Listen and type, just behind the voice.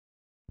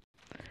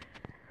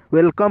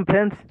Welcome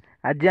friends.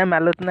 आज आम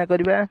आलोचना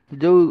करवा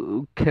जो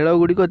खेल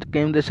गुड़िक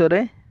केउं देश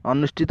में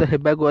अनुष्ठित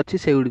होगाकू अच्छी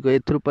से गुड़िक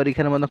एथुर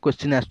परीक्षा में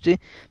क्वेश्चन आसुची।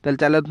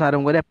 चलो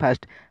आरंभ करिया।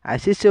 फास्ट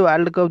आईसीसी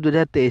वर्ल्ड कप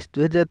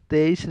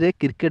 2023 रे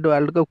क्रिकेट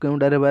वर्ल्ड कप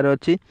केउंटार हेबार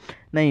अच्छी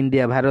ना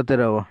इंडिया भारत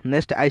रहो।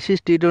 नेक्स्ट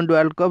आईसीसी टी20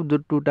 वर्ल्ड कप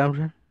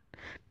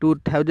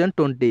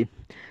 2020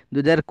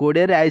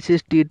 2020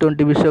 आईसीसी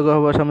टी20 विश्वकप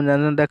हम समय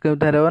जानता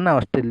केउंठार हो ना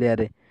ऑस्ट्रेलिया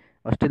रे।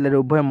 ऑस्ट्रेलिया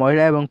उभय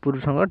महिला और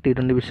पुरुष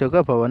टी20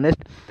 विश्वकप हम।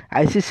 नेक्स्ट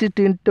आईसीसी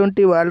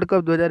टी20 वर्ल्ड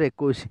कप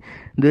 2021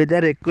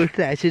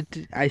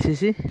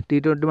 आईसीसी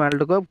टी20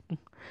 वर्ल्ड कप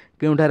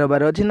केउंठार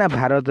हबार अच्छी ना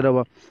भारत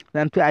रहो।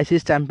 जानते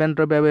आईसीसी चैंपियन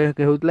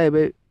ट्रॉफी होता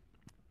है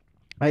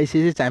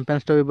आईसीसी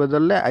चैंपियंस ट्रॉफी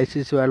बदल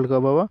आईसीसी वर्ल्ड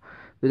कप हम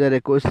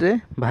 2021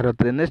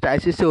 भारत रे। Next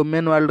ICC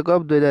women world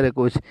cup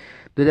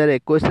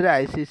 2021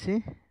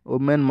 ICC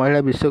women महिला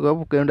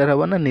विश्वकप केउंठार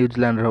हम ना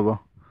न्यूजीलैंड हम।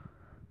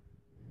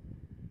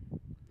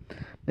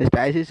 नेक्स्ट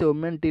आईसीसी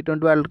वुमेन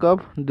टी20 वर्ल्ड कप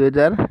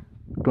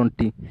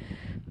 2020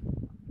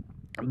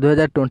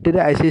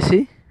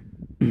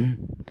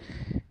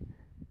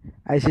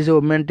 आईसीसी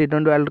वुमेन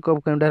टी20 वर्ल्ड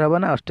कप केउंठार हम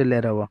ना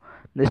ऑस्ट्रेलिया हम।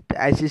 नेक्स्ट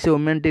आईसीसी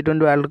वुमेन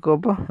टी20 वर्ल्ड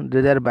कप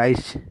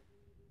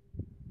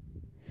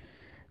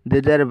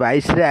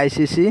 2022 रे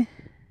आईसीसी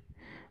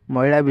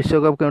महिला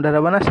विश्वकप केउंठार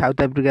हम ना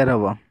साउथ अफ्रीका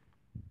हम।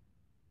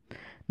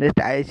 Next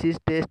ICC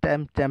test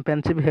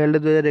championship held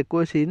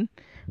 2021 in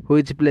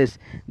which place.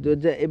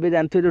 एबे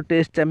जानते जो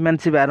टेस्ट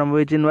चैंपियनशिप आरंभ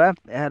होइछि नुआ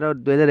यार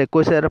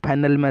 2021 यार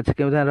फाइनल मैच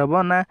केउठार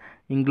हम ना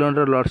इंग्लैंड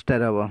रो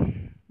लॉर्डस्टार हम।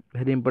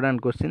 Very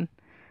important question.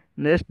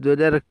 Next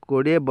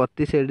 2020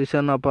 32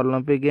 addition of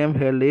Olympic game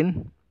held in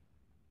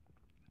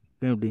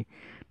केउटी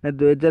ना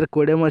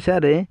 2020 मसिया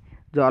रे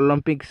जो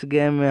ओलंपिक्स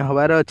गेम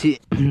हबार अछि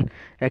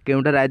या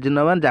केउटा राज्य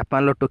नबा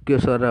जापान लो टोक्यो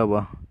शहर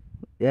हम।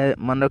 या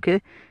मन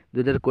रखे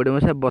 2020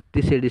 मसिया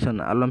 32 एडिशन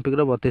ओलंपिक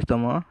रो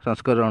 32तम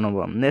संस्करण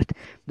हम। नेक्स्ट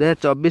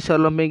 2024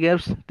 ओलंपिक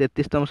गेम्स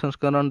 33तम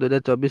संस्करण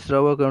 2024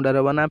 रहो केउटा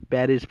रहो ना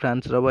पेरिस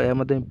फ्रांस रहो। या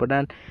मतलब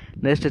इंपोर्टेंट।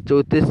 नेक्स्ट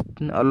 34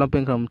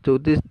 ओलंपिक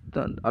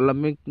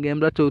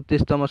गेम रो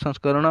 34तम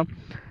संस्करण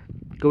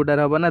केउटा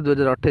रहो ना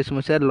 2028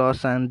 मसिया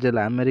लॉस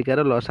एंजेला अमेरिका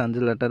रो लॉस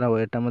एंजेला टा रहो।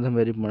 एटा मतलब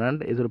वेरी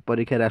इंपोर्टेंट इधर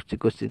परीक्षा रे आछि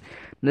question.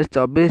 Next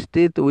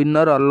 24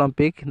 winner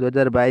Olympic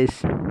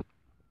 2022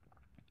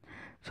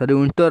 sorry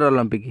winter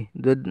Olympic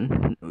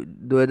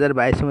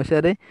 2022 मसिया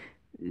रे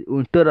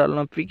विंटर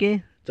ओलंपिक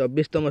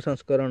 24तम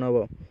संस्करण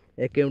हम।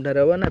 ए केउठार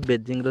हम ना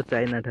बेजिंग रो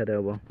चाइना ठारे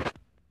हम।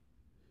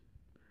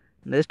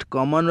 नेक्स्ट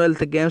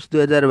कॉमनवेल्थ गेम्स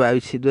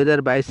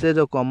 2022 रे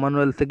जो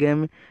कॉमनवेल्थ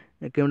गेम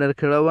केउठार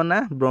खेल हम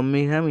ना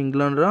बर्मिंघम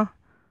इंग्लैंड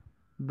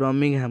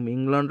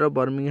रो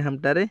बर्मिंघम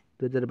टारे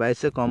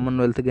 2022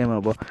 कॉमनवेल्थ गेम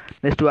हम।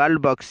 नेक्स्ट वर्ल्ड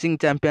बॉक्सिंग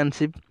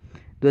चैंपियनशिप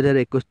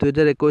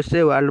 2021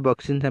 से वर्ल्ड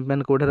बॉक्सिंग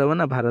चैंपियन कोठार हम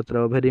ना भारत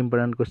रो। Very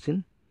important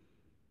question.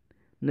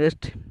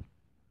 Next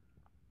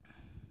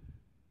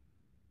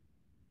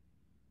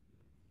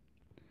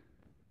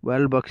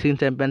world boxing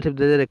championship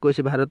 2021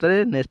 Bharat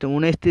रे। नेक्स्ट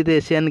 19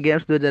 एशियन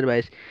गेम्स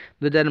 2022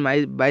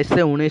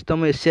 से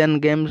 19तम एशियन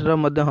गेम्स रो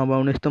मध्य हम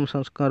 19तम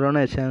संस्करण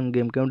एशियन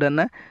गेम केउटा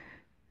ना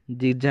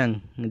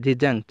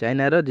जिजांग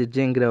चाइना रो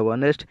जिजिंग रे हम।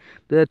 नेक्स्ट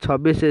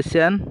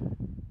 2026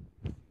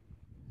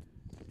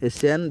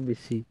 एशियन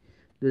बीसी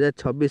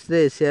 2026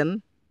 रे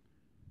Asian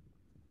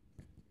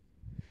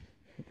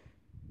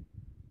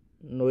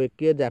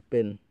नोएकिया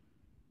Japan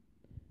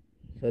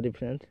sorry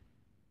friends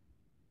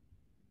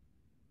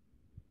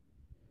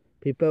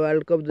FIFA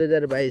world cup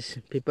 2022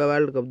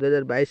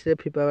 रे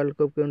फीफा वर्ल्ड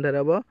कप केउठार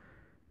हम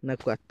ना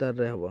क्वार्टर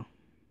रे हम।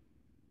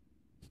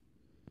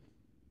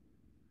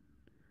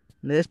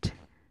 नेक्स्ट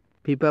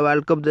फीफा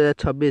वर्ल्ड कप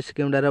 2026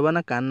 केउठार हम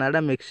ना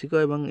कनाडा मेक्सिको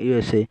एवं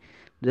यूएसए।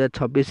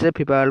 2026 रे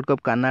FIFA world cup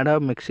Canada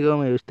Mexico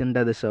और यूएस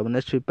तीनटा देश हम।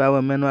 Next FIFA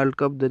women world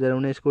cup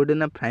 2019 कोडी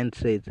ना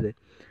फ्रांस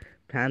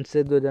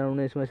रे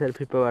 2019 मसिया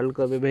फीफा वर्ल्ड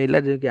कप भेइला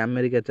जे कि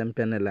अमेरिका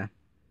चैंपियन हैला।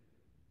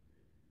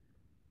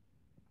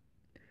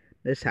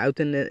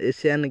 साउथ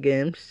एशियन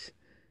गेम्स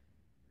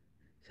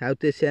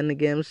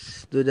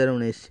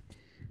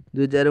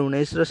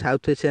 2019 रो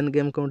साउथ एशियन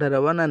गेम कोठार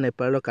हम ना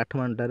नेपाल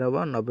काठमांडू ठार हम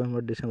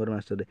नवेम्बर डिसेम्बर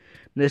मास रे।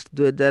 नेक्स्ट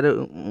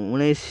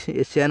 2019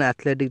 एशियन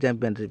एथलेटिक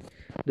चैंपियनशिप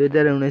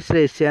 2019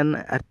 रे एशियन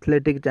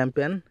एथलेटिक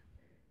चैंपियन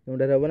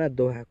कोठार हम ना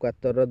दोहा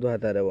क्वार्टर रो दोहा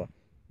ठार हम।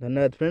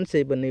 धन्यवाद फ्रेंड्स।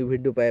 न्यू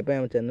वीडियो पाए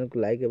हम चैनल को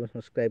लाइक और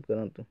सब्सक्राइब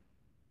करंतु।